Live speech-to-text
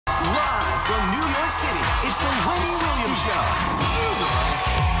City, it's the Wendy Williams Show.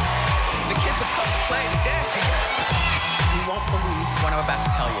 The kids have come to play today. You won't believe what I'm about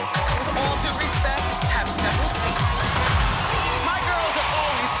to tell you. With all due respect, have several seats. My girls are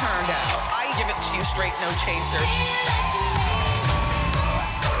always turned out. I give it to you straight, no chaser.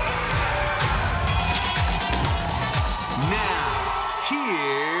 Now,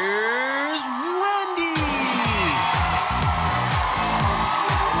 here's Wendy.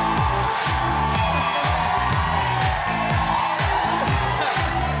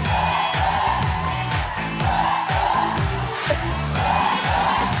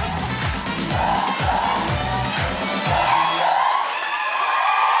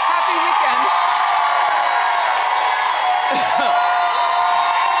 Happy weekend.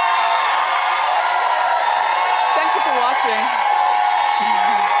 Thank you for watching.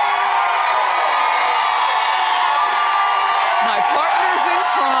 My partners in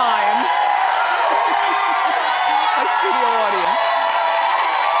crime. My studio audience.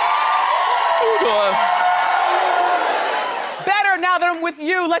 Better now that I'm with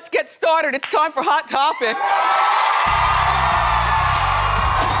you. Let's get started. It's time for Hot Topic.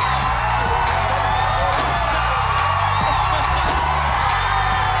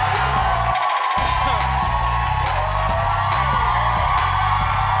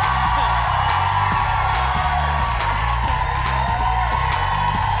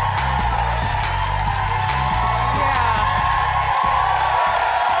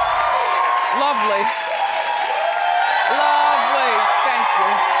 Lovely. Lovely. Thank you.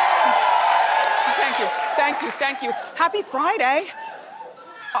 Thank you. Thank you. Thank you. Happy Friday.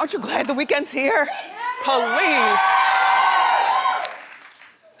 Aren't you glad the weekend's here? Please.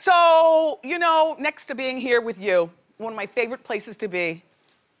 So, you know, next to being here with you, one of my favorite places to be,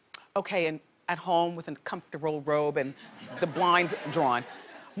 okay, and at home with a comfortable robe and the blinds drawn.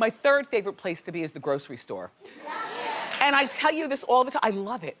 My third favorite place to be is the grocery store. And I tell you this all the time, I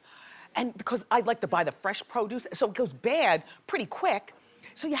love it. And because I like to buy the fresh produce, so it goes bad pretty quick.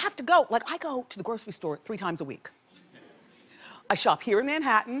 So you have to go, like I go to the grocery store 3 times a week. I shop here in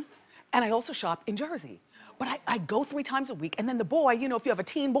Manhattan, and I also shop in Jersey. But I go 3 times a week, and then the boy, you know, if you have a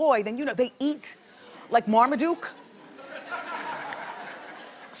teen boy, then you know, they eat like Marmaduke.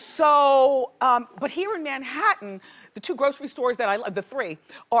 So, but here in Manhattan, the 2 grocery stores that I love, the 3,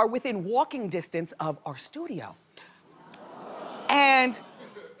 are within walking distance of our studio. And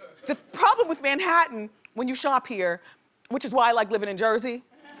the problem with Manhattan, when you shop here, which is why I like living in Jersey,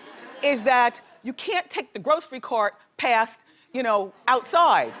 is that you can't take the grocery cart past, you know,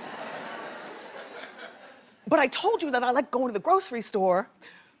 outside. But I told you that I like going to the grocery store,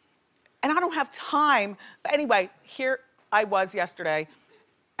 and I don't have time. But anyway, here I was yesterday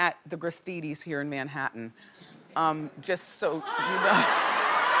at the Gristedes here in Manhattan. Just so you know.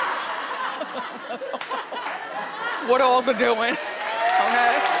 What all's are doing,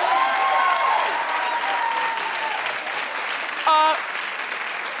 okay?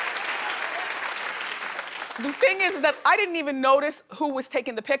 The thing is that I didn't even notice who was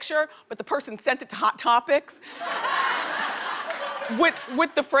taking the picture, but the person sent it to Hot Topics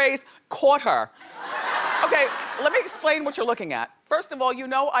with the phrase, caught her. Okay, let me explain what you're looking at. First of all, you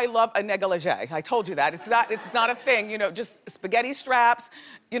know I love a negligee. I told you that. It's not a thing, you know, just spaghetti straps,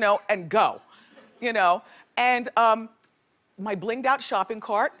 you know, and go, you know. And my blinged out shopping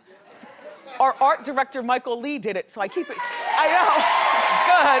cart, our art director, Michael Lee, did it, so I keep it. I know.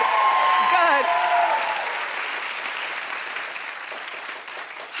 Good. Good.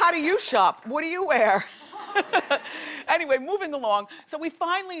 How do you shop? What do you wear? Anyway, moving along. So we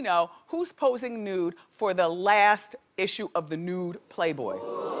finally know who's posing nude for the last issue of the nude Playboy.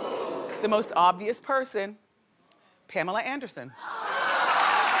 The most obvious person, Pamela Anderson.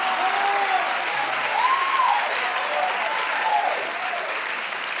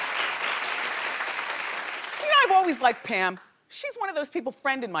 I've always liked Pam. She's one of those people,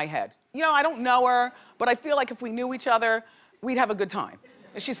 friend in my head. You know, I don't know her, but I feel like if we knew each other, we'd have a good time.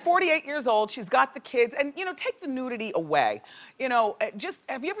 And she's 48 years old, she's got the kids, and you know, take the nudity away. You know, just,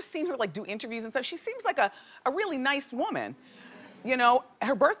 have you ever seen her like do interviews and stuff? She seems like a really nice woman. You know,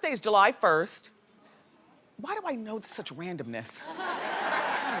 her birthday is July 1st. Why do I know such randomness?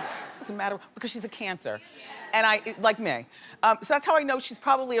 Doesn't matter, because she's a Cancer. And like me. So that's how I know she's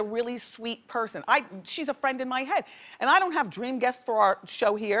probably a really sweet person. She's a friend in my head. And I don't have dream guests for our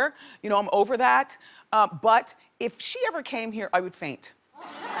show here. You know, I'm over that. But if she ever came here, I would faint.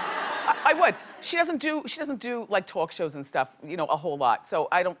 I would. She doesn't do like talk shows and stuff, you know, a whole lot. So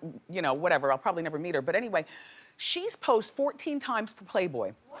I don't, you know, whatever. I'll probably never meet her. But anyway, she's posed 14 times for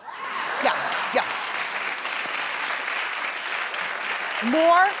Playboy. Yeah.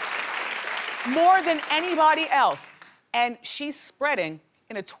 more than anybody else. And she's spreading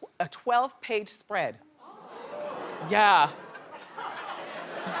in a 12-page spread. Yeah.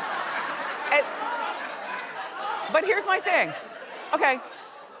 But here's my thing. Okay.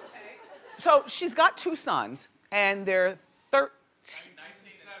 So she's got 2 sons, and they're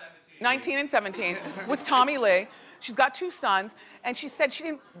 19 and 17, with Tommy Lee. She's got 2 sons, and she said she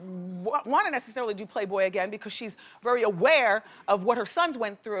didn't want to necessarily do Playboy again because she's very aware of what her sons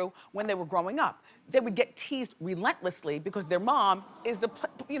went through when they were growing up. They would get teased relentlessly because their mom is the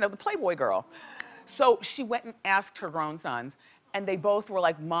Playboy girl. So she went and asked her grown sons, and they both were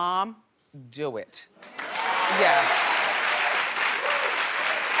like, Mom, do it. Yes.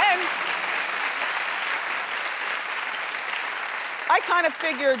 And I kind of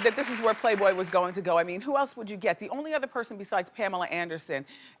figured that this is where Playboy was going to go. I mean, who else would you get? The only other person besides Pamela Anderson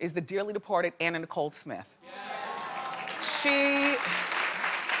is the dearly departed Anna Nicole Smith. Yeah.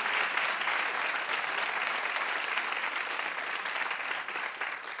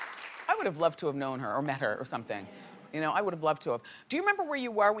 I would have loved to have known her or met her or something. You know, I would have loved to have. Do you remember where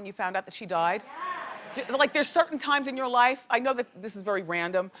you were when you found out that she died? Yes. Like, there's certain times in your life, I know that this is very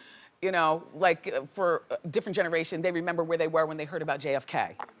random, you know, like for a different generation, they remember where they were when they heard about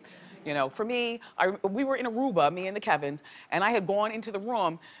JFK. You know, for me, we were in Aruba, me and the Kevins, and I had gone into the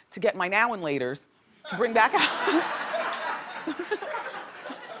room to get my now and laters to bring back out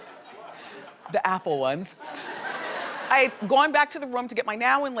the Apple ones. I had gone back to the room to get my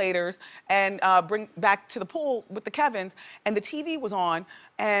now and laters and bring back to the pool with the Kevins, and the TV was on,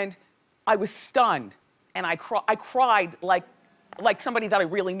 and I was stunned, and I cried like somebody that I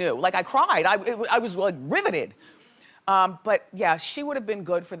really knew. Like, I cried. I was like riveted. But yeah, she would have been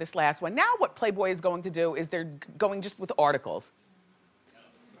good for this last one. Now what Playboy is going to do is they're going just with articles.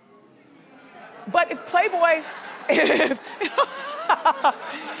 But if Playboy,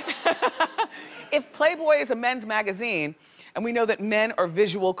 if Playboy is a men's magazine, and we know that men are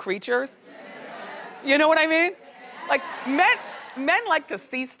visual creatures, you know what I mean? Like, men like to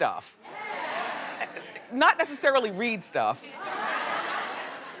see stuff, not necessarily read stuff.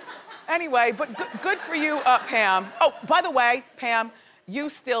 Anyway, but good for you, Pam. Oh, by the way, Pam, you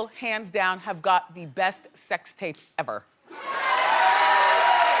still, hands down, have got the best sex tape ever.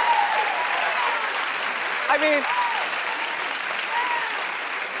 I mean,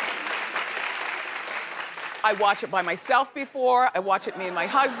 I watch it by myself before, I watch it me and my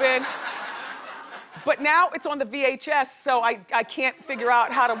husband. But now it's on the VHS, so I can't figure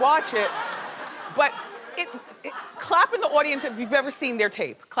out how to watch it. But clap in the audience if you've ever seen their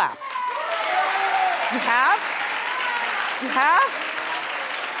tape. Clap. You have? You have?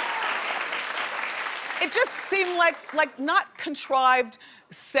 It just seemed like not contrived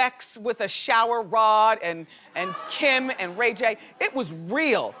sex with a shower rod and Kim and Ray J. It was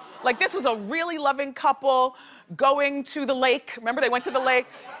real. Like, this was a really loving couple going to the lake. Remember, they went to the lake?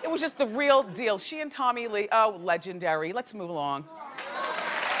 It was just the real deal. She and Tommy Lee, oh, legendary. Let's move along.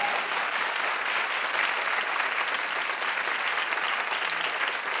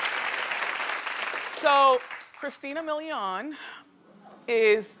 So, Christina Milian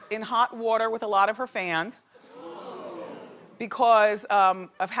is in hot water with a lot of her fans because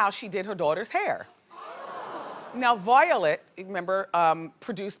of how she did her daughter's hair. Now, Violet, remember,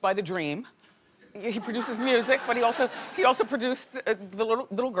 produced by The Dream. He produces music, but he also produced the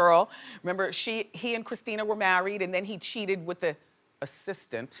little girl. Remember, he and Christina were married, and then he cheated with the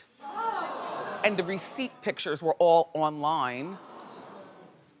assistant. And the receipt pictures were all online.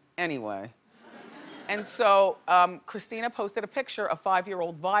 Anyway. And so Christina posted a picture of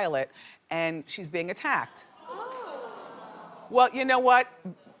 5-year-old Violet, and she's being attacked. Well, you know what?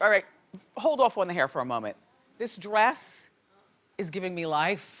 All right, hold off on the hair for a moment. This dress is giving me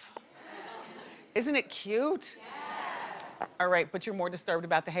life. Isn't it cute? Yes. All right, but you're more disturbed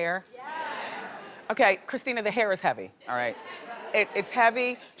about the hair? Yes. Okay, Christina, the hair is heavy, all right? It's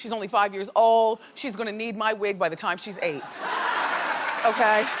heavy. She's only 5 years old. She's gonna need my wig by the time she's 8.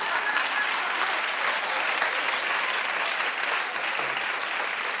 Okay?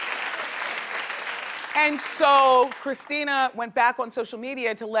 And so Christina went back on social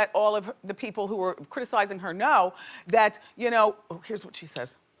media to let all of the people who were criticizing her know that, you know, oh, here's what she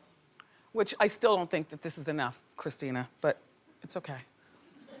says, which I still don't think that this is enough, Christina, but it's okay.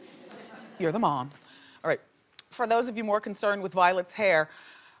 You're the mom. All right, for those of you more concerned with Violet's hair,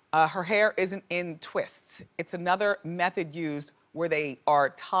 her hair isn't in twists. It's another method used where they are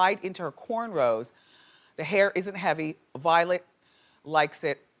tied into her cornrows. The hair isn't heavy. Violet likes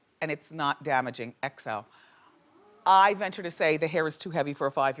it, and it's not damaging. XO. I venture to say the hair is too heavy for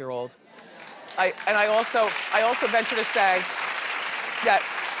a 5-year-old. I also venture to say that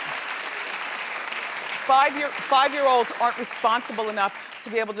 5-year-olds aren't responsible enough to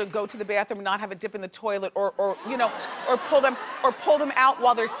be able to go to the bathroom and not have a dip in the toilet, or you know, or pull them out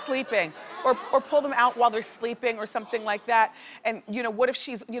while they're sleeping, or pull them out while they're sleeping, or something like that. And you know, what if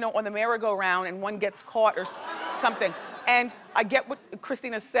she's, you know, on the merry-go-round and one gets caught or something? And I get what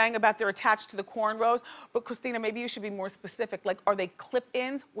Christina's saying about they're attached to the cornrows, but Christina, maybe you should be more specific. Like, are they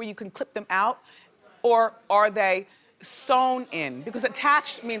clip-ins where you can clip them out, or are they sewn in? Because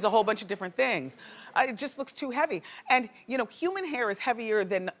attached means a whole bunch of different things. It just looks too heavy. And you know, human hair is heavier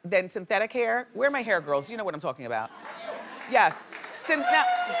than synthetic hair. Where are my hair girls? You know what I'm talking about. Yes.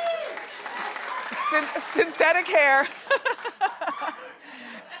 Synthetic hair.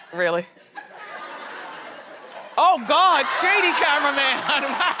 Really? Oh God, shady cameraman.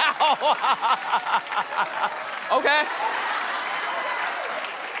 Wow. Okay.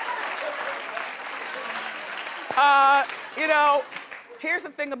 You know, here's the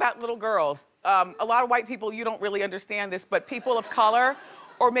thing about little girls. A lot of white people, you don't really understand this, but people of color,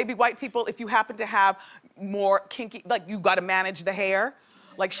 or maybe white people, if you happen to have more kinky, like you gotta manage the hair.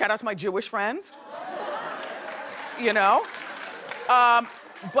 Like, shout out to my Jewish friends. You know?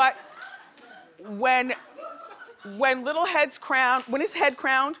 But when little head's crowned, when his head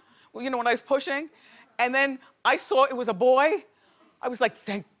crowned, well, you know, when I was pushing, and then I saw it was a boy, I was like,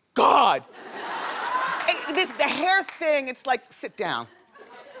 thank God. The hair thing, it's like, sit down.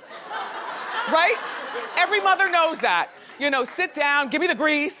 Right? Every mother knows that. You know, sit down, give me the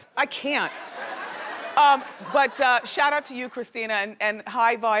grease. I can't. But shout out to you, Christina, and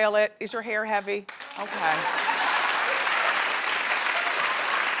hi, Violet. Is your hair heavy? Okay.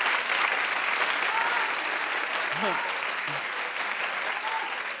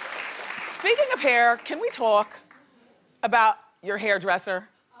 Speaking of hair, can we talk about your hairdresser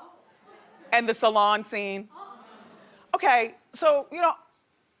and the salon scene? Okay, so, you know,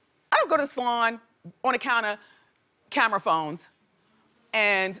 I don't go to the salon on account of camera phones,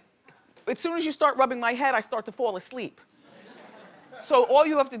 and as soon as you start rubbing my head, I start to fall asleep. So all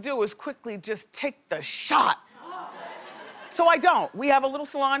you have to do is quickly just take the shot. So I don't. We have a little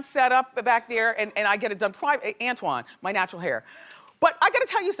salon set up back there, and I get it done private. Antoine, my natural hair. But I gotta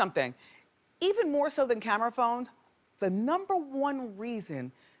tell you something. Even more so than camera phones, the #1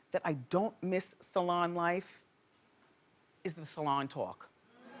 reason that I don't miss salon life is the salon talk.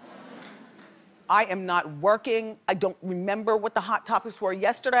 I am not working. I don't remember what the hot topics were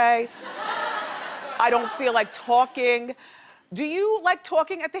yesterday. I don't feel like talking. Do you like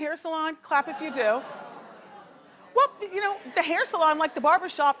talking at the hair salon? Clap if you do. Well, you know, the hair salon, like the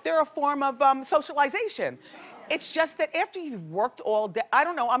barbershop, they're a form of socialization. It's just that after you've worked all day, I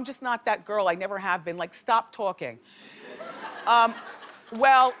don't know, I'm just not that girl. I never have been. Like, stop talking.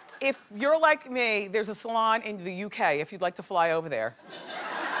 Well, if you're like me, there's a salon in the UK if you'd like to fly over there.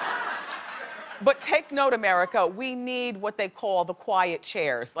 But take note, America, we need what they call the quiet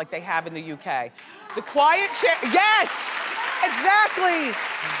chairs, like they have in the UK. The quiet chair, yes, exactly.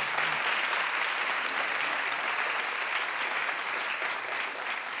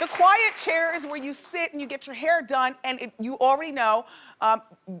 The quiet chair is where you sit and you get your hair done, and you already know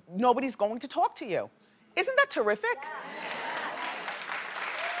nobody's going to talk to you. Isn't that terrific?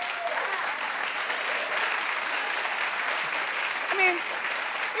 I mean,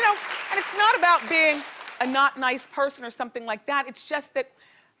 you know, and it's not about being a not nice person or something like that. It's just that,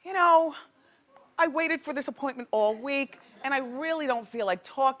 you know, I waited for this appointment all week, and I really don't feel like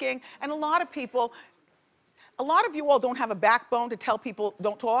talking. And a lot of you all don't have a backbone to tell people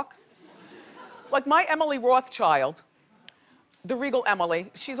don't talk. Like my Emily Rothschild, the Regal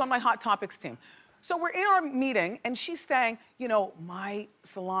Emily, she's on my Hot Topics team. So we're in our meeting and she's saying, you know, my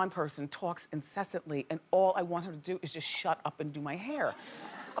salon person talks incessantly and all I want her to do is just shut up and do my hair.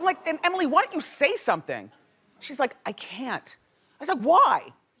 I'm like, and Emily, why don't you say something? She's like, I can't. I was like,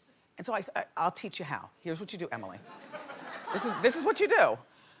 why? And so I said, I'll teach you how. Here's what you do, Emily. This is what you do.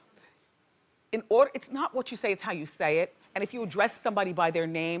 It's not what you say, it's how you say it. And if you address somebody by their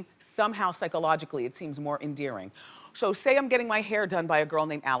name, somehow psychologically it seems more endearing. So say I'm getting my hair done by a girl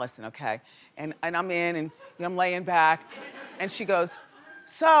named Allison, okay? And I'm in and you know, I'm laying back and she goes,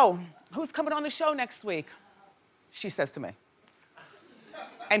 so who's coming on the show next week? She says to me.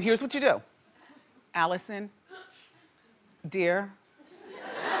 And here's what you do. Allison, dear,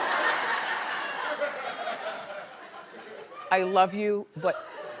 I love you, but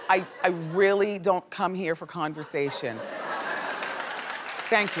I really don't come here for conversation.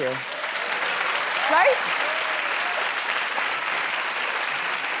 Thank you. Right?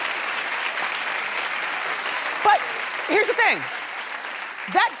 But here's the thing.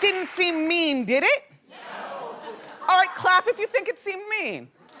 That didn't seem mean, did it? No. All right, clap if you think it seemed mean.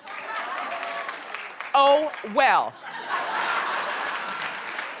 oh well.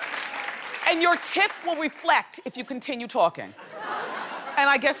 And your tip will reflect if you continue talking. And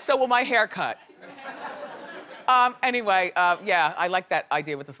I guess so will my haircut. Anyway, yeah, I like that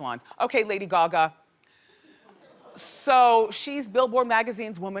idea with the salons. Okay, Lady Gaga. So she's Billboard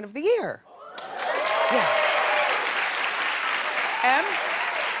Magazine's Woman of the Year. Yeah.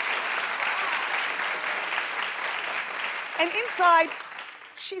 And inside,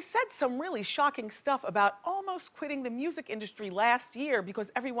 she said some really shocking stuff about almost quitting the music industry last year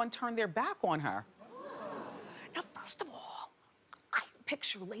because everyone turned their back on her. Now, first of all, I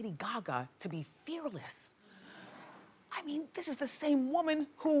picture Lady Gaga to be fearless. I mean, this is the same woman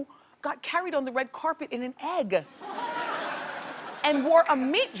who got carried on the red carpet in an egg and wore a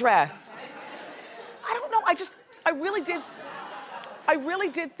meat dress. I don't know, I really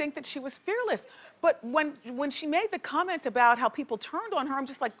did think that she was fearless. But when she made the comment about how people turned on her, I'm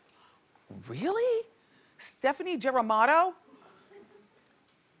just like, really? Stephanie Germanotta?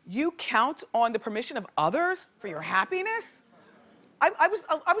 You count on the permission of others for your happiness? I was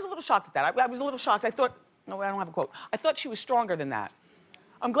a little shocked at that. I was a little shocked. I thought, no, I don't have a quote. I thought she was stronger than that.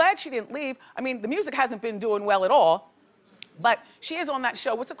 I'm glad she didn't leave. I mean, the music hasn't been doing well at all, but she is on that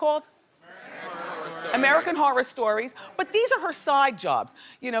show. What's it called? American Horror Stories. But these are her side jobs.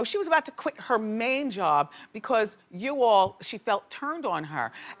 You know, she was about to quit her main job because she felt turned on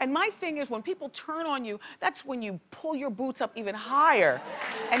her. And my thing is, when people turn on you, that's when you pull your boots up even higher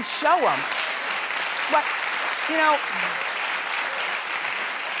and show them. But, you know,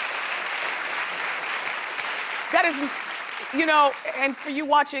 that is, you know, and for you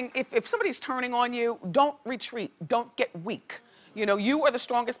watching, if somebody's turning on you, don't retreat, don't get weak. You know, you are the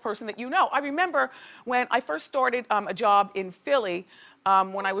strongest person that you know. I remember when I first started a job in Philly,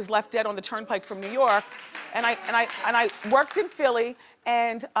 when I was left dead on the turnpike from New York, and I worked in Philly,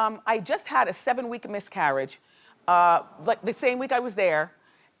 and I just had a 7-week miscarriage, like the same week I was there,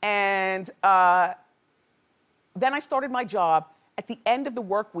 and then I started my job. At the end of the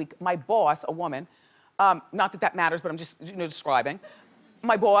work week, my boss, a woman, not that that matters, but I'm just, you know, describing,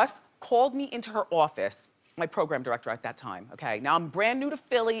 my boss called me into her office. My program director at that time, okay? Now I'm brand new to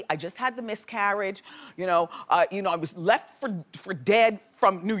Philly. I just had the miscarriage. I was left for dead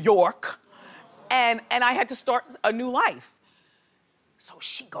from New York. And I had to start a new life. So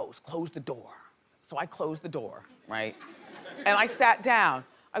she goes, close the door. So I closed the door, right? And I sat down.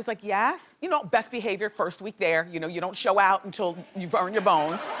 I was like, yes? You know, best behavior, first week there. You know, you don't show out until you've earned your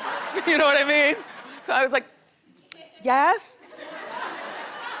bones. You know what I mean? So I was like, yes?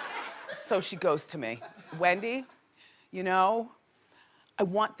 So she goes to me, Wendy, you know, I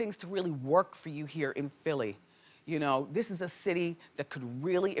want things to really work for you here in Philly. You know, this is a city that could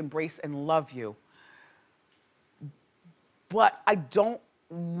really embrace and love you. But I don't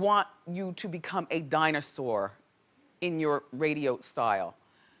want you to become a dinosaur in your radio style.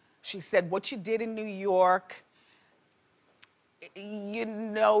 She said, what you did in New York, you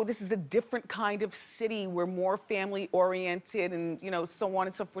know, this is a different kind of city. We're more family oriented and, you know, so on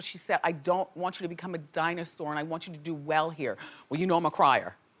and so forth. She said, I don't want you to become a dinosaur and I want you to do well here. Well, you know I'm a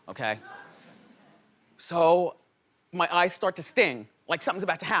crier, okay? So my eyes start to sting, like something's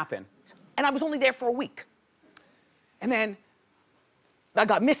about to happen. And I was only there for a week. And then I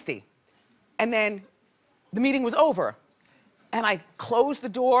got misty. And then the meeting was over. And I closed the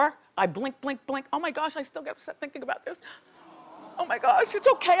door. I blink, blink, blink. Oh my gosh, I still get upset thinking about this. Oh my gosh, it's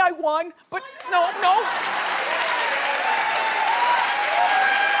okay, I won, but no.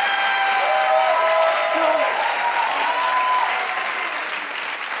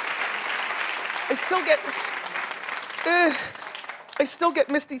 I still get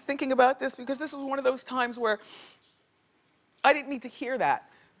misty thinking about this because this was one of those times where I didn't need to hear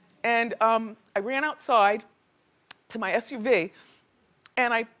that. And I ran outside to my SUV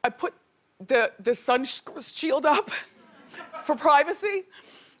and I put the sun shield up for privacy,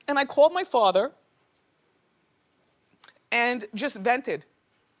 and I called my father and just vented.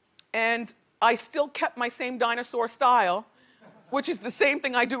 And I still kept my same dinosaur style, which is the same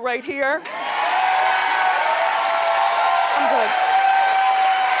thing I do right here. I'm good.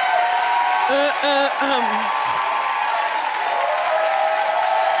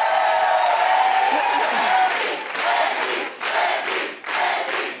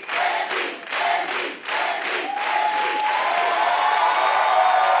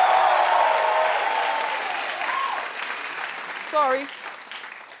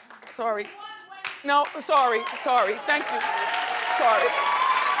 Sorry. No, sorry. Thank you. Sorry.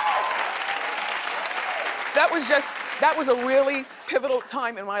 That was a really pivotal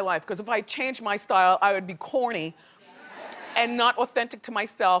time in my life, because if I changed my style, I would be corny. and not authentic to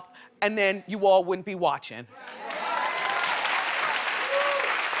myself, and then you all wouldn't be watching.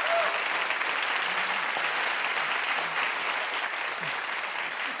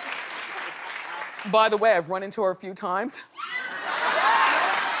 By the way, I've run into her a few times.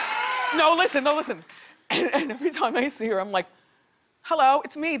 No, listen. And every time I see her, I'm like, hello,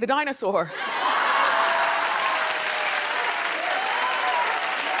 it's me, the dinosaur.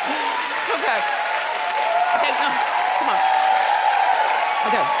 Okay, no, come on.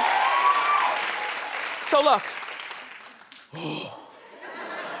 Okay. So look.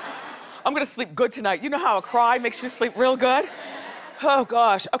 I'm gonna sleep good tonight. You know how a cry makes you sleep real good? Oh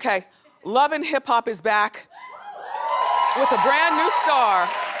gosh, okay. Love and Hip Hop is back with a brand new star.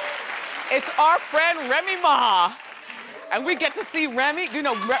 It's our friend Remy Ma. And we get to see Remy, you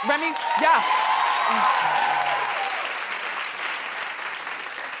know, Remy, yeah.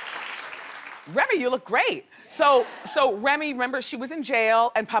 Remy, you look great. So Remy, remember, she was in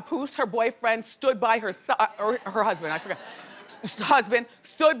jail, and Papoose, her boyfriend, stood by her side, or her husband, I forgot. Husband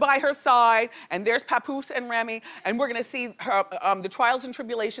stood by her side, and there's Papoose and Remy, and we're gonna see her, the trials and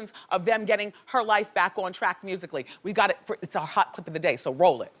tribulations of them getting her life back on track musically. We got it, it's our hot clip of the day, so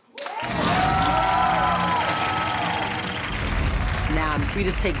roll it. Now I'm free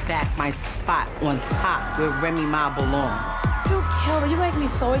to take back my spot on top where Remy Ma belongs. You killer, you make me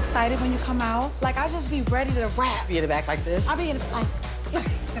so excited when you come out. Like, I just be ready to rap. Be in the back like this? I be in the, like...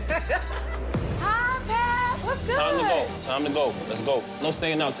 Hi, Pat, what's good? Time to go, let's go. No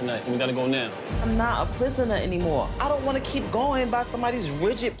staying out tonight, we gotta go now. I'm not a prisoner anymore. I don't want to keep going by somebody's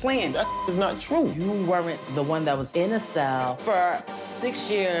rigid plan. That is not true. You weren't the one that was in a cell for 6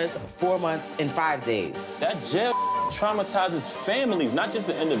 years, 4 months, and 5 days. That jail traumatizes families, not just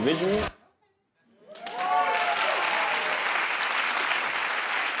the individual.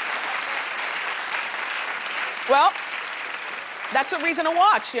 Well, that's a reason to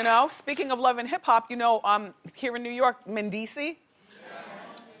watch, you know? Speaking of Love and Hip Hop, you know, here in New York, Mendici,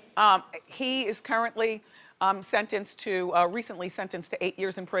 he is currently recently sentenced to 8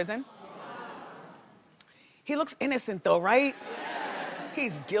 years in prison. He looks innocent though, right?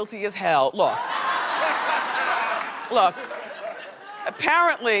 He's guilty as hell. Look. Look,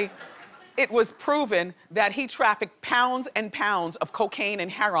 apparently it was proven that he trafficked pounds and pounds of cocaine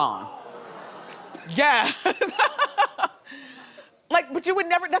and heroin. Yeah. Like, but you would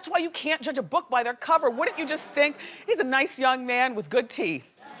never, that's why you can't judge a book by their cover. Wouldn't you just think he's a nice young man with good teeth?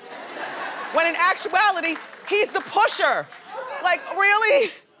 When in actuality, he's the pusher. Like, really?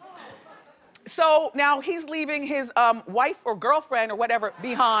 So now he's leaving his wife or girlfriend or whatever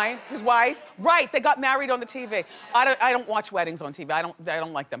behind, his wife. Right, they got married on the TV. I don't watch weddings on TV. I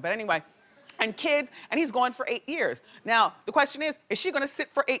don't like them. But anyway, and kids, and he's gone for 8 years. Now, the question is she gonna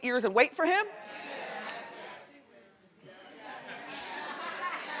sit for 8 years and wait for him?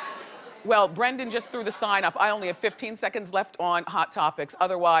 Well, Brendan just threw the sign up. I only have 15 seconds left on Hot Topics.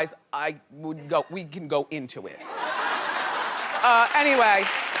 Otherwise, we can go into it. Anyway,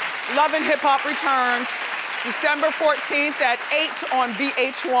 Love and Hip Hop returns December 14th at 8 on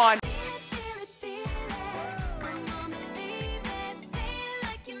VH1.